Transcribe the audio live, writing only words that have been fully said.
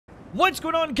What's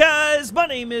going on, guys? My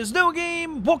name is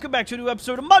Nogame. Welcome back to a new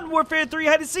episode of Modern Warfare 3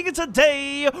 Hide and Seek. And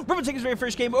today, we're going to take his very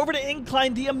first game over to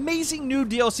Incline, the amazing new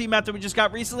DLC map that we just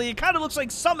got recently. It kind of looks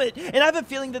like Summit, and I have a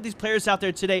feeling that these players out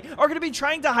there today are going to be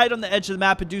trying to hide on the edge of the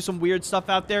map and do some weird stuff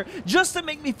out there just to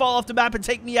make me fall off the map and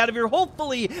take me out of here.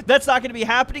 Hopefully, that's not going to be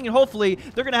happening, and hopefully,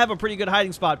 they're going to have a pretty good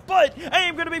hiding spot. But I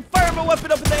am going to be firing my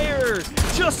weapon up in the air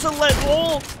just to let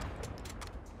all...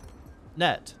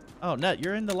 Net. Oh, Net,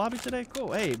 you're in the lobby today?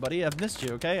 Cool. Hey, buddy, I've missed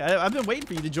you, okay? I've been waiting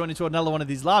for you to join into another one of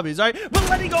these lobbies, all right? But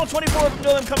letting all 24 of them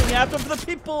know I'm coming after them. For the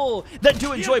people that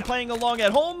do enjoy playing along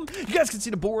at home, you guys can see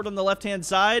the board on the left-hand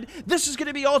side. This is going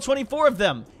to be all 24 of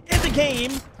them in the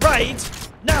game right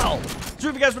now. So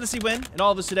if you guys want to see win and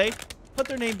all of us today, put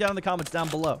their name down in the comments down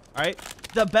below, all right?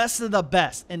 The best of the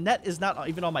best. And Net is not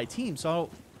even on my team,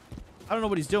 so I don't know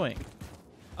what he's doing.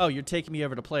 Oh, you're taking me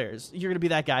over to players. You're going to be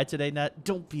that guy today, Net.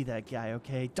 Don't be that guy,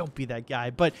 okay? Don't be that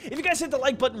guy. But if you guys hit the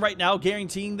like button right now,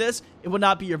 guaranteeing this, it will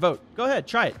not be your vote. Go ahead,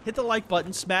 try it. Hit the like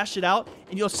button, smash it out,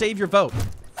 and you'll save your vote.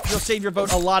 You'll save your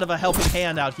vote. A lot of a helping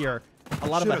hand out here. A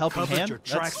lot of a helping hand?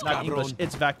 That's not English.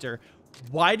 It's Vector.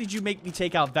 Why did you make me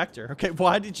take out Vector? Okay,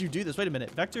 why did you do this? Wait a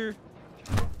minute. Vector?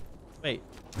 Wait.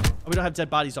 Oh, we don't have dead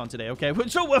bodies on today, okay?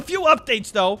 So a few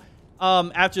updates, though.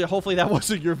 After hopefully that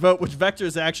wasn't your vote, which Vector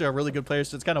is actually a really good player,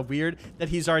 so it's kind of weird that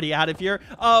he's already out of here.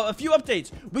 A few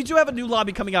updates. We do have a new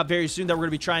lobby coming out very soon that we're going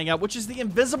to be trying out, which is the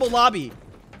invisible lobby.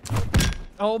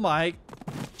 Oh my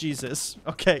Jesus.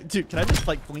 Okay, dude, can I just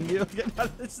like fling you?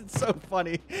 This is so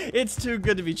funny. It's too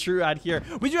good to be true out here.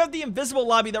 We do have the invisible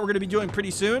lobby that we're going to be doing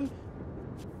pretty soon.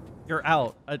 You're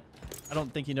out. I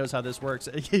don't think he knows how this works.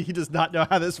 He does not know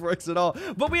how this works at all.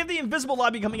 But we have the invisible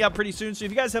lobby coming out pretty soon. So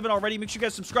if you guys haven't already, make sure you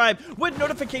guys subscribe with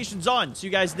notifications on so you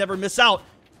guys never miss out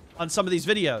on some of these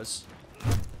videos.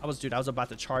 I was about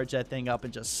to charge that thing up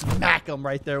and just smack him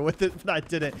right there with it, but I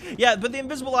didn't. Yeah, but the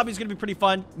invisible lobby is going to be pretty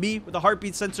fun. Me with a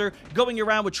heartbeat sensor going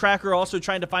around with Tracker, also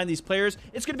trying to find these players.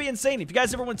 It's going to be insane. If you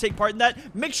guys ever want to take part in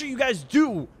that, make sure you guys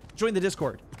do join the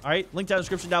Discord. All right, link down in the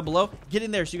description down below. Get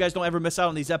in there so you guys don't ever miss out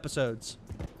on these episodes.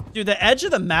 Dude, the edge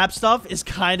of the map stuff is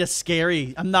kind of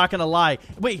scary. I'm not going to lie.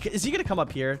 Wait, is he going to come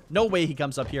up here? No way he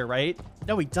comes up here, right?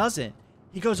 No, he doesn't.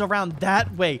 He goes around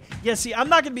that way. Yeah, see, I'm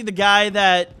not going to be the guy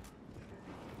that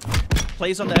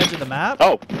plays on the edge of the map.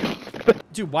 Oh.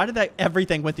 Dude, why did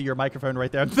everything went through your microphone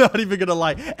right there? I'm not even going to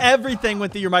lie. Everything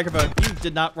went through your microphone. You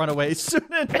did not run away soon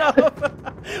enough.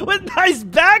 With nice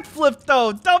backflip,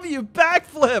 though. W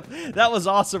backflip. That was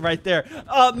awesome right there.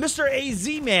 Mr.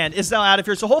 AZ Man is now out of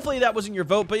here, so hopefully that wasn't your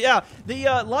vote. But yeah, the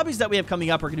lobbies that we have coming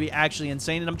up are going to be actually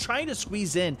insane, and I'm trying to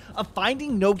squeeze in a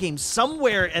Finding Nogame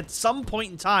somewhere at some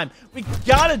point in time. We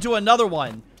got to do another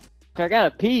one. I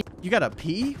gotta pee. You gotta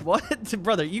pee? What?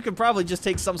 Brother, you can probably just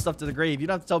take some stuff to the grave. You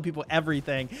don't have to tell people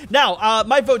everything. Now,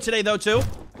 my vote today, though, too,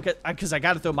 because I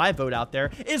gotta throw my vote out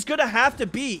there, is gonna have to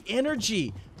be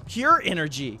energy. Pure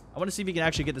energy. I want to see if he can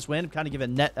actually get this win. I'm kind of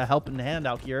giving Net a helping hand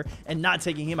out here and not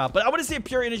taking him out. But I want to see if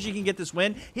Pure Energy can get this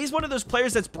win. He's one of those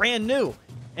players that's brand new.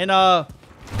 And,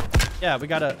 yeah, we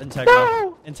got a Integra.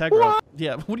 No! Integra.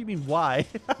 Yeah, what do you mean, why?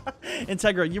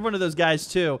 Integra, you're one of those guys,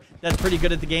 too, that's pretty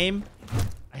good at the game.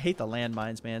 I hate the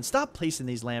landmines, man. Stop placing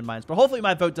these landmines. But hopefully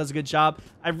my vote does a good job.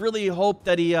 I really hope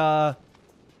that he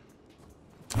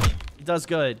does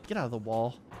good. Get out of the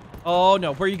wall. Oh,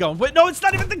 no. Where are you going? Wait, no, it's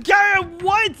not even the guy I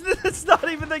want. It's not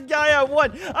even the guy I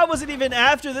want. I wasn't even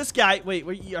after this guy. Wait,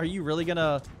 are you really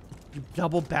gonna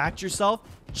double back yourself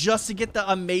just to get the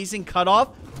amazing cutoff?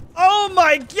 Oh,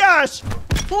 my gosh.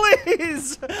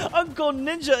 Please! Uncle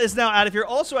Ninja is now out of here.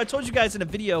 Also, I told you guys in a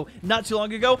video not too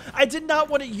long ago, I did not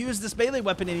want to use this melee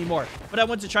weapon anymore. But I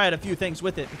want to try out a few things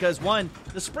with it. Because, one,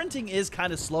 the sprinting is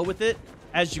kind of slow with it.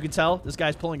 As you can tell, this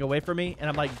guy's pulling away from me. And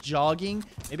I'm, like, jogging.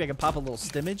 Maybe I can pop a little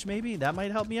stimmage, maybe. That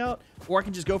might help me out. Or I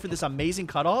can just go for this amazing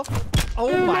cutoff.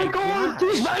 Oh, my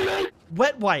gosh.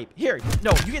 Wet wipe. Here.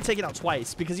 No, you get taken out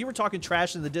twice. Because you were talking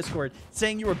trash in the Discord,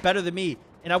 saying you were better than me.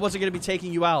 And I wasn't going to be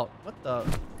taking you out. What the?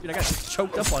 Dude, I got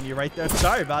choked up on you right there.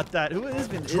 Sorry about that. Who is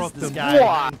this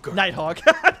guy? Nighthawk.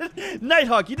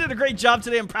 Nighthawk, you did a great job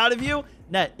today. I'm proud of you.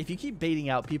 Net, if you keep baiting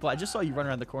out people, I just saw you run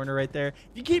around the corner right there.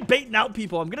 If you keep baiting out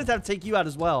people, I'm going to have to take you out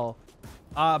as well.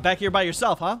 Back here by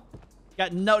yourself, huh?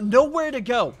 Got nowhere to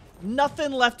go.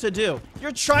 Nothing left to do.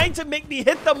 You're trying to make me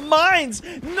hit the mines.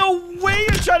 No way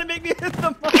you're trying to make me hit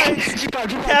the mines.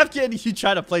 Capkin, you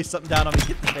try to play something down on me.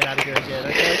 Get the thing out of here again,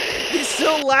 okay? He's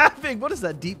still laughing. What is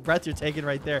that deep breath you're taking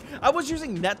right there? I was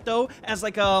using Net, though, as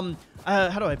like, how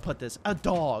do I put this? A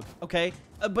dog, okay?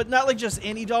 But not like just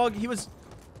any dog. He was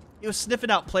sniffing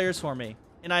out players for me.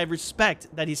 and I respect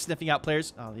that he's sniffing out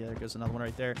players. Oh, yeah, there goes another one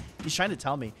right there. He's trying to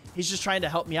tell me. He's just trying to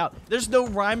help me out. There's no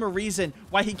rhyme or reason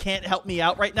why he can't help me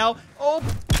out right now. Oh,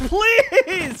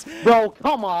 please! Bro,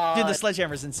 come on. Dude, the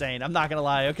sledgehammer's insane. I'm not gonna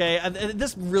lie, okay?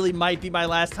 This really might be my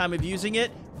last time of using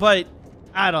it, but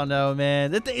I don't know,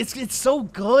 man. It's so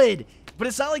good. But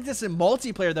it's not like this in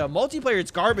multiplayer, though. Multiplayer, it's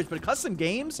garbage, but custom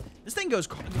games, this thing goes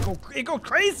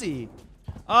crazy.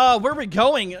 Where are we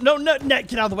going? No, Net,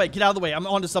 get out of the way. Get out of the way. I'm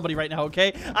on to somebody right now,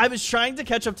 okay? I was trying to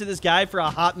catch up to this guy for a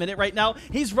hot minute right now.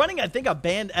 He's running, I think, a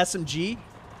banned SMG.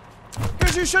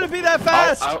 Because you shouldn't be that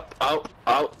fast.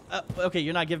 Okay,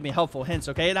 you're not giving me helpful hints,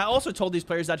 okay? And I also told these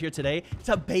players out here today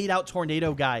to bait out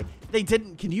Tornado Guy. They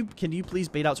didn't. Can you please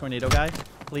bait out Tornado Guy?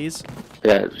 Please?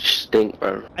 Yeah, you stink,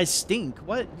 bro. I stink?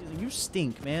 What? You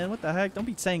stink, man. What the heck? Don't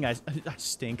be saying I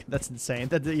stink. That's insane.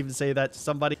 That didn't even say that to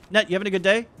somebody. Net, you having a good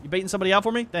day? You baiting somebody out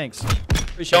for me? Thanks.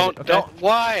 Appreciate it, okay?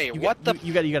 Why?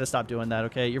 You gotta stop doing that,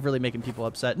 okay? You're really making people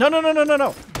upset. No, don't.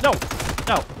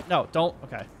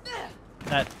 Okay.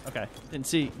 That, okay. Didn't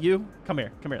see you. Come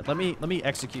here. Let me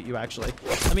execute you, actually.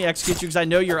 Let me execute you because I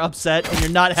know you're upset and you're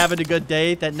not having a good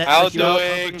day. That Net How took you out.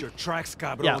 doing? Your tracks,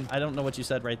 cabron. Yeah, I don't know what you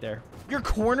said right there. You're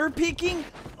corner peeking?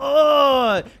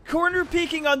 Ugh. Corner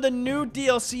peeking on the new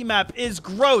DLC map is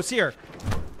gross. Here.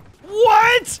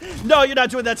 What? No, you're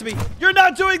not doing that to me. You're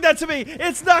not doing that to me.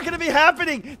 It's not going to be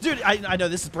happening. Dude, I know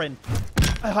this is Bryn.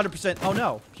 100%. Oh,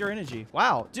 no. Pure energy.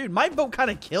 Wow. Dude, my boat kind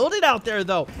of killed it out there,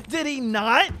 though. Did he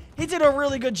not? He did a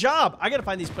really good job. I got to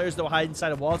find these players that will hide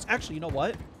inside of walls. Actually, you know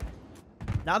what?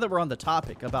 Now that we're on the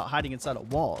topic about hiding inside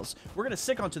of walls, we're going to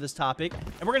stick onto this topic,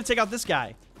 and we're going to take out this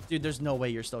guy. Dude, there's no way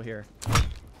you're still here.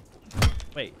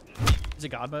 Wait. Is it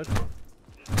God mode?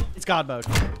 It's God mode.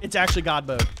 It's actually God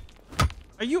mode.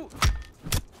 Are you...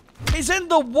 He's in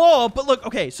the wall, but look,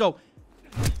 okay, so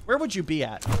where would you be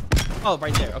at? Oh,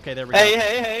 right there. Okay, there we go.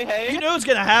 Hey. You knew it was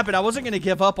going to happen. I wasn't going to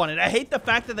give up on it. I hate the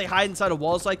fact that they hide inside of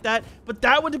walls like that, but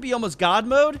that would be almost God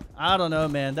mode? I don't know,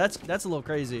 man. That's a little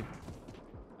crazy.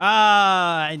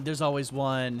 And there's always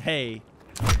one. Hey.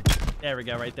 There we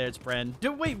go, right there. It's Bren.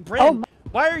 Dude, wait, Bren.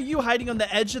 Why are you hiding on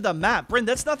the edge of the map? Bryn,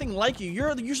 that's nothing like you.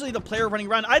 You're usually the player running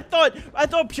around. I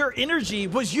thought pure energy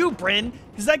was you, Bryn,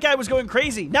 because that guy was going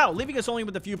crazy. Now, leaving us only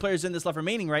with a few players in this left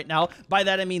remaining right now. By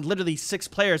that, I mean literally 6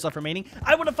 players left remaining.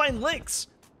 I want to find Licks.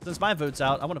 Since my vote's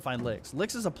out, I want to find Licks.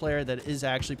 Licks is a player that is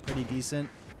actually pretty decent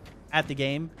at the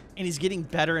game, and he's getting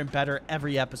better and better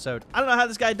every episode. I don't know how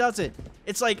this guy does it.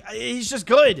 It's like, he's just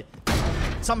good.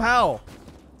 Somehow.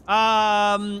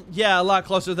 Yeah, a lot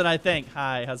closer than I think.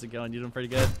 Hi, how's it going? You doing pretty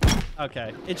good?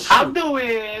 Okay. It's Shoop. I'm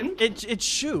doing. It's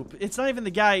Shoop. It's not even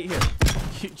the guy here.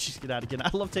 Just get out again. I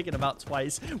love taking him out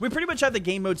twice. We pretty much have the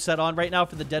game mode set on right now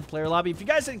for the dead player lobby. If you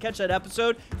guys didn't catch that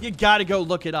episode, you gotta go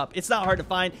look it up. It's not hard to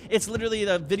find. It's literally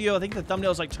the video. I think the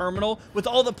thumbnail is like terminal with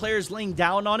all the players laying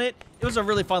down on it. It was a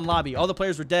really fun lobby. All the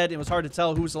players were dead. It was hard to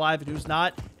tell who was alive and who's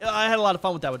not. I had a lot of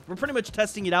fun with that one. We're pretty much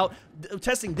testing it out,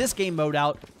 testing this game mode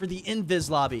out for the Invis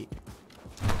lobby.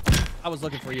 I was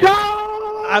looking for you.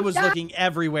 I was looking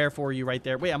everywhere for you right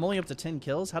there. Wait, I'm only up to 10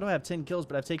 kills? How do I have 10 kills,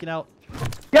 but I've taken out...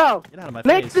 Yo, get out of my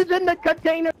Licks face. is in the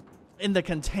container. In the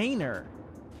container?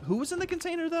 Who was in the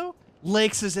container, though?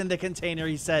 Licks is in the container,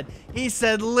 he said. He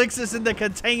said Licks is in the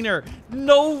container.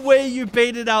 No way you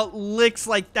baited out Licks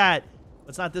like that.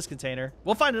 It's not this container.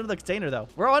 We'll find another container, though.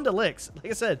 We're on to Licks.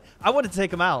 Like I said, I wanted to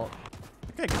take him out.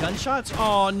 I got gunshots?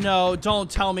 Oh, no. Don't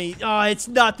tell me. Oh, it's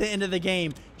not the end of the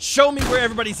game. Show me where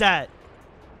everybody's at.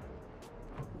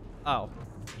 Oh.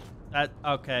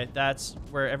 Okay, that's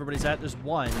where everybody's at. There's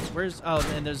one. Where's... Oh,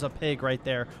 and there's a pig right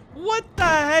there. What the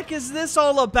heck is this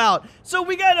all about? So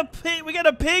we got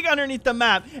a pig underneath the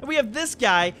map. And we have this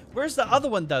guy. Where's the other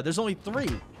one, though? There's only 3.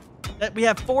 We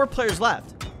have 4 players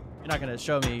left. You're not going to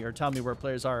show me or tell me where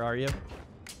players are you?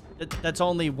 That's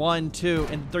only 1, 2,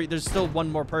 and 3. There's still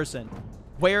one more person.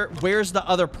 Where's the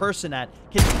other person at?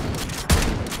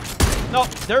 No,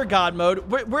 they're God mode.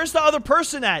 Where's the other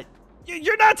person at?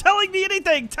 You're not telling me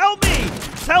anything. Tell me.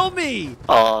 Tell me.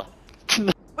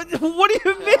 What do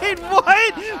you mean?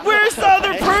 What? Where's the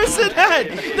other person at?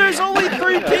 There's only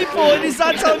 3 people, and he's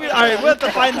not telling me. All right, we'll have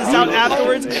to find this out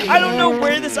afterwards. I don't know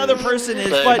where this other person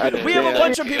is, but we have a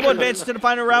bunch of people advancing to the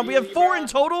final round. We have 4 in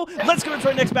total. Let's go into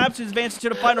our next map to advance to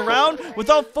the final round with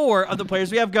all 4 of the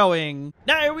players we have going.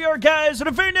 Now here we are, guys, on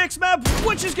the very next map,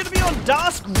 which is going to be on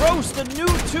Das Gross, the new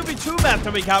 2v2 map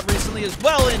that we got recently as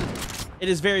well, and it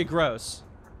is very gross.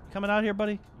 Coming out here,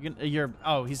 buddy?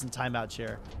 Oh, he's in timeout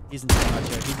chair. He's in timeout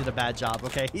chair. He did a bad job,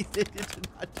 okay? He did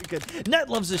not do good. Net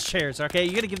loves his chairs, okay?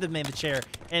 You gotta give the man the chair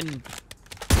and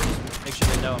make sure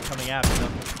they know I'm coming after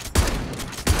them.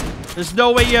 There's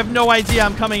no way you have no idea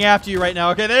I'm coming after you right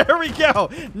now. Okay, there we go.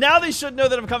 Now they should know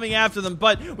that I'm coming after them.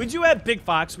 But we do have Big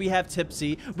Fox. We have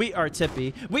Tipsy. We are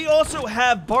Tippy. We also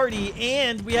have Barty,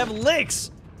 and we have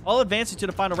Licks. All advancing to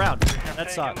the final round. That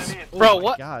sucks. Bro, Oh my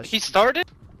what? gosh. He started?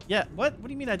 Yeah, what? What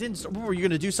do you mean I didn't start? Were you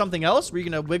going to do something else? Were you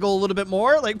going to wiggle a little bit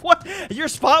more? Like, what? Your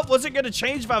spot wasn't going to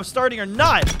change if I was starting or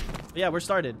not. But yeah, we're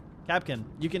started. Capkin,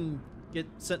 you can get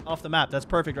sent off the map. That's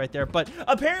perfect right there. But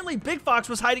apparently Big Fox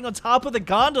was hiding on top of the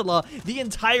gondola the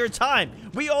entire time.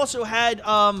 We also had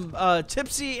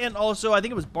Tipsy and also I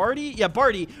think it was Barty. Yeah,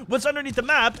 Barty was underneath the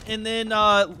map, and then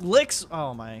Licks.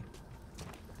 Oh my. You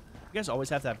guys always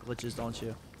have to have glitches, don't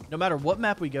you? No matter what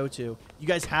map we go to, you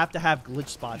guys have to have glitch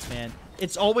spots, man.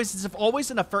 It's always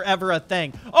and a forever a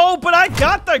thing. Oh, but I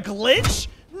got the glitch?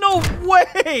 No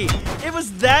way! It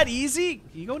was that easy?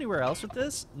 Can you go anywhere else with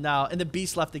this? No, and the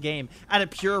Beast left the game out of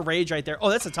pure rage right there. Oh,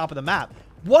 that's the top of the map.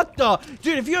 What the?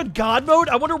 Dude, if you had God mode,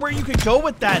 I wonder where you could go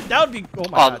with that. That would be... Oh,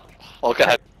 my God.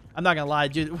 Okay. I'm not gonna lie,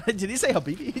 dude. Did he say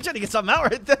Habibi? He's trying to get something out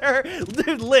right there.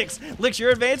 Dude, Licks,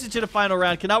 you're advancing to the final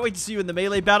round. Cannot wait to see you in the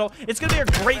melee battle. It's gonna be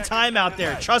a great time out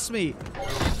there. Trust me.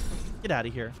 Get out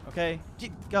of here, okay?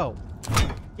 Go.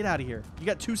 Get out of here. You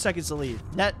got 2 seconds to leave.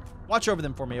 Net, watch over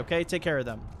them for me, okay? Take care of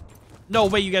them. No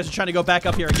way you guys are trying to go back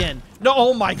up here again. No,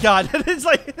 oh my God. It's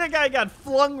like that guy got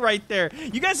flung right there.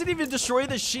 You guys didn't even destroy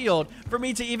the shield for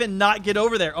me to even not get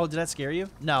over there. Oh, did that scare you?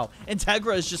 No.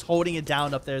 Integra is just holding it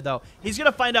down up there, though. He's going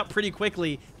to find out pretty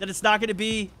quickly that it's not going to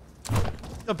be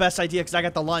the best idea because I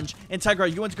got the lunge.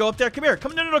 Integra, you want to go up there? Come here.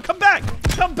 Come, no, come back.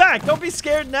 Come back. Don't be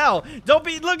scared now. Don't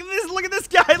be, look at this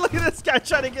guy. Look at this guy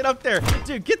trying to get up there.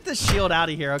 Dude, get the shield out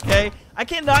of here, okay? I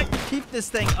cannot keep this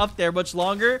thing up there much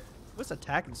longer. What's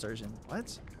attack insertion? What?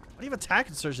 Why do you have attack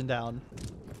insertion down?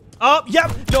 Oh,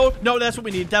 yep. No, that's what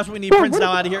we need. That's what we need. Prince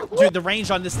now out of here. Dude, the range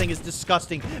on this thing is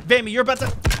disgusting. Vamy, you're about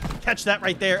to catch that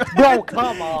right there. Bro,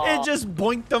 come on. It just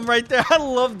boinked them right there. I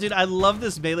love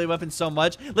this melee weapon so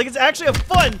much. Like, it's actually a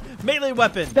fun melee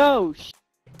weapon. No.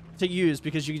 To use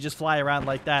because you can just fly around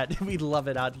like that. We love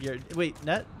it out here. Wait,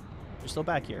 Net? You're still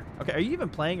back here. Okay, are you even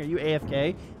playing? Are you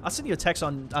AFK? I'll send you a text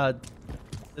on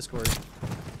Discord.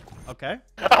 Okay.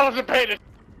 I wasn't paying attention.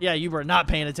 Yeah, you were not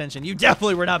paying attention. You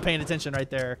definitely were not paying attention right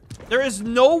there. There is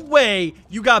no way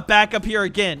you got back up here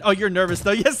again. Oh, you're nervous,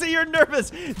 though. Yes, you're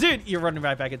nervous. Dude, you're running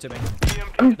right back into me.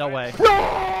 No way.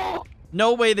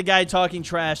 No way the guy talking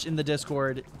trash in the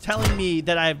Discord telling me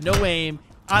that I have no aim,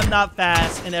 I'm not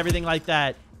fast, and everything like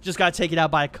that just got taken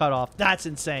out by a cutoff. That's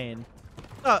insane.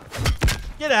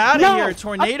 Get out of here,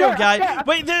 tornado guy.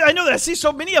 Wait, I know that. I see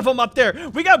so many of them up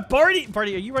there. We got Barty.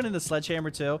 Barty, are you running the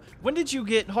sledgehammer too? When did you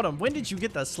get, hold on, when did you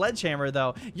get the sledgehammer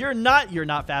though? You're not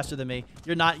faster than me.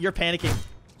 You're panicking.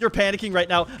 You're panicking right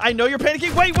now. I know you're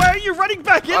panicking. Wait, why are you running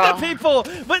back into people?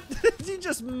 But you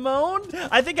just moaned?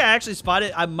 I think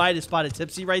I might have spotted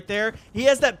Tipsy right there. He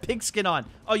has that pig skin on.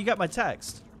 Oh, you got my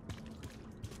text.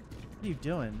 What are you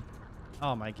doing?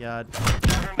 Oh my God.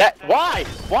 Why?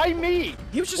 Why me?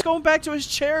 He was just going back to his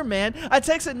chair, man. I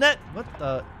texted Net. What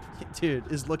the?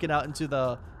 Dude is looking out into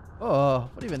the... Oh,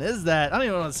 what even is that? I don't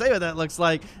even want to say what that looks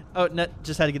like. Oh, Net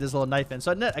just had to get his little knife in.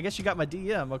 So, Net, I guess you got my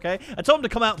DM, okay? I told him to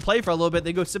come out and play for a little bit,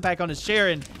 then go sit back on his chair,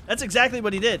 and that's exactly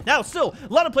what he did. Now, still,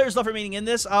 a lot of players left remaining in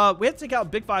this. We have to take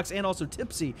out Big Fox and also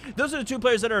Tipsy. Those are the 2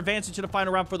 players that are advancing to the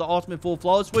final round for the Ultimate Full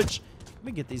Flawless, which... Let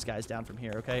me get these guys down from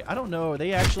here, okay? I don't know.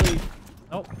 They actually...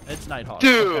 Oh, it's Nighthawk.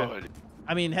 Dude. Okay.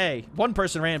 I mean, hey, 1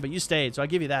 person ran, but you stayed, so I'll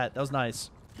give you that. That was nice.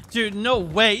 Dude, no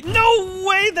way. No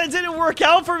way that didn't work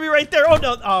out for me right there. Oh,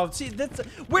 no. Oh, see, that's...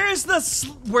 Where's the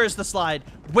slide?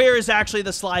 Where is actually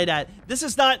the slide at?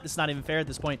 It's not even fair at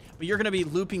this point, but you're going to be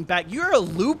looping back. You're a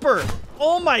looper.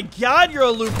 Oh, my God, you're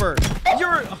a looper.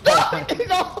 You're...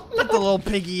 Oh, get the little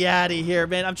piggy out of here,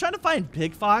 man. I'm trying to find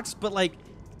Big Fox, but, like,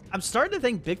 I'm starting to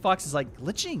think Big Fox is, like,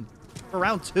 glitching for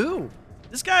round 2.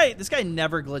 This guy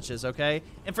never glitches, okay?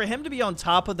 And for him to be on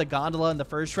top of the gondola in the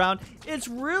first round, it's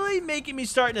really making me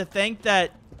start to think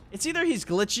that it's either he's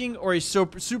glitching or he's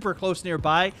super close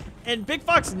nearby. And Big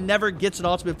Fox never gets an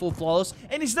ultimate full flawless,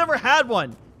 and he's never had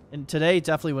one. And today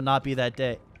definitely would not be that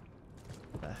day.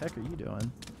 What the heck are you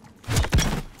doing?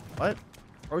 What?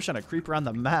 Bro's trying to creep around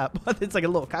the map. It's like a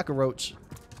little cockroach.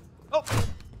 Oh!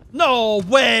 No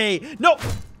way! No!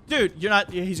 Dude, you're not...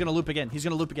 He's going to loop again. He's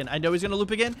going to loop again. I know he's going to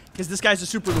loop again because this guy's a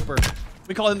super looper.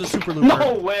 We call him the super looper.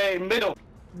 No way. Middle.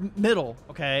 Middle.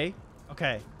 Okay.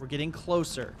 Okay. We're getting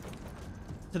closer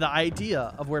to the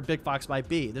idea of where Big Fox might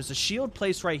be. There's a shield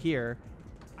placed right here.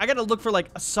 I got to look for like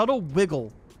a subtle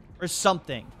wiggle or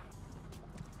something.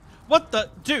 What the...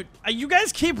 Dude, you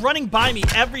guys keep running by me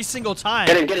every single time.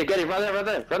 Get him. Run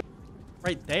there.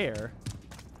 Right there.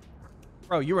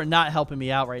 Bro, you are not helping me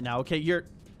out right now, okay? You're...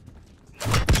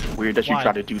 Weird that you Why?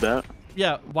 try to do that.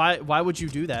 Yeah, why would you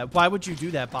do that? Why would you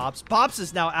do that, Bobs? Bobs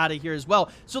is now out of here as well.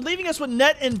 So leaving us with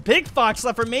Net and Big Fox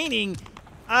left remaining.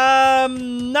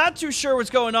 Not too sure what's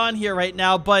going on here right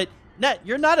now, but Net,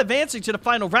 you're not advancing to the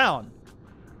final round.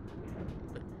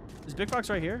 Is Big Fox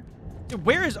right here? Dude,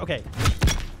 where is... Okay.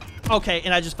 Okay,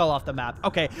 and I just fell off the map.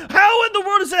 Okay, how in the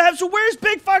world does that happen? So where's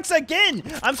Big Fox again?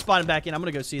 I'm spawning back in. I'm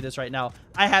gonna go see this right now.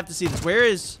 I have to see this. Where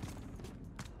is...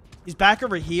 He's back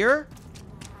over here?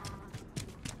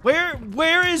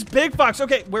 Where is Big Fox?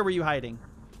 Okay, where were you hiding?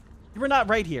 You were not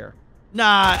right here.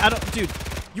 Nah, I don't... Dude,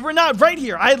 you were not right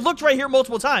here. I looked right here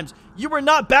multiple times. You were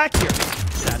not back here.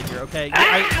 Get out of here,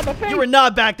 okay? You were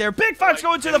not back there. Big Fox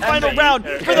going to the final round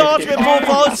for the ultimate full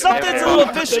flawless. Something's a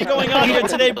little fishy going on here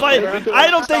today, but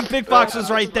I don't think Big Fox was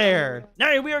right there.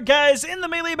 Now here we are, guys, in the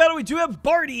melee battle. We do have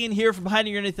Barty in here from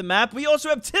hiding underneath the map. We also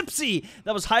have Tipsy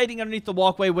that was hiding underneath the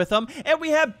walkway with him. And we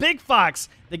have Big Fox,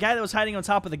 the guy that was hiding on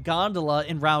top of the gondola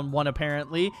in round 1,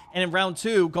 apparently. And in round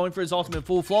 2, going for his ultimate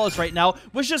full flawless right now,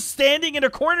 was just standing in a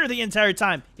corner the entire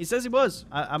time. He says he was.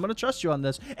 I'm going to trust you on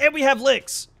this. And we have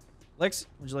Licks. Licks,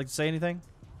 would you like to say anything?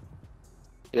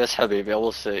 Yes, Habibi, I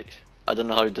will say. I don't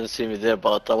know how you didn't see me there,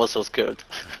 but I was so scared.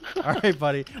 All right,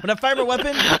 buddy. When I fire my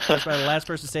weapon, that's by the last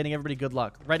person standing. Everybody, good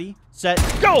luck. Ready, set,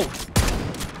 go!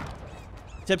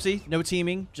 Tipsy, no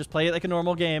teaming. Just play it like a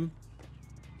normal game.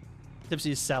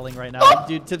 Tipsy is selling right now.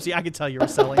 Dude, Tipsy, I can tell you were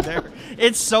selling there.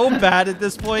 It's so bad at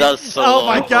this point. That's so oh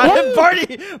my low.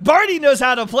 god, Barty knows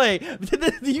how to play.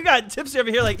 You got Tipsy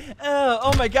over here like,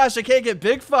 oh my gosh, I can't get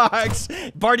Big Fox.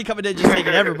 Barty coming in just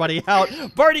taking everybody out.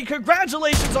 Barty,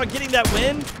 congratulations on getting that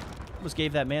win. Almost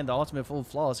gave that man the ultimate full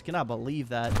flawless. I cannot believe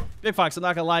that. Big Fox, I'm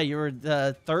not gonna lie, you were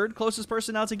the 3rd closest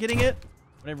person out to getting it.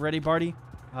 Whenever ready, Barty,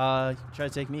 try to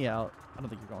take me out. I don't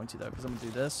think you're going to though, because I'm gonna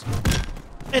do this.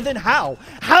 And then how?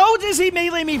 How does he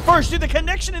melee me first? Dude, the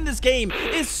connection in this game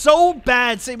is so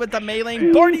bad. Same with the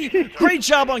meleeing. Barty, great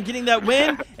job on getting that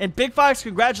win. And Big Fox,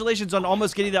 congratulations on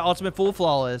almost getting that ultimate full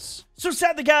flawless. So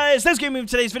sadly, guys, that's going to be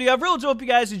today's video. I really do hope you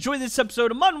guys enjoyed this episode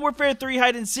of Modern Warfare 3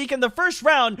 Hide and Seek. In the first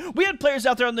round, we had players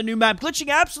out there on the new map glitching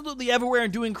absolutely everywhere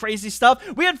and doing crazy stuff.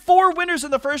 We had 4 winners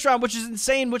in the first round, which is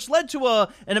insane, which led to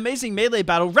an amazing melee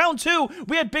battle. Round 2,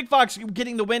 we had Big Fox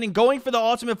getting the win and going for the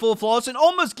ultimate full flawless and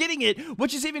almost getting it,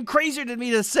 which is even crazier to me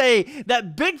to say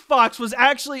that Big Fox was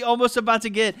actually almost about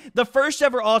to get the first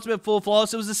ever ultimate full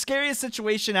flawless. It was the scariest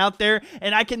situation out there,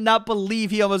 and I cannot believe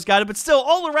he almost got it. But still,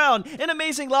 all around, an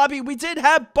amazing lobby. We did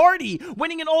have Barty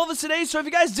winning in all of this today. So if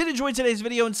you guys did enjoy today's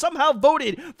video and somehow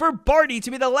voted for Barty to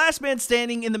be the last man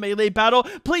standing in the melee battle,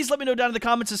 please let me know down in the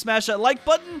comments to smash that like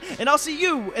button, and I'll see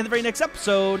you in the very next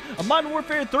episode of Modern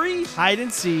Warfare 3 Hide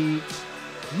and Seek.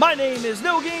 My name is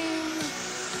Nogame.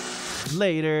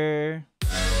 Later.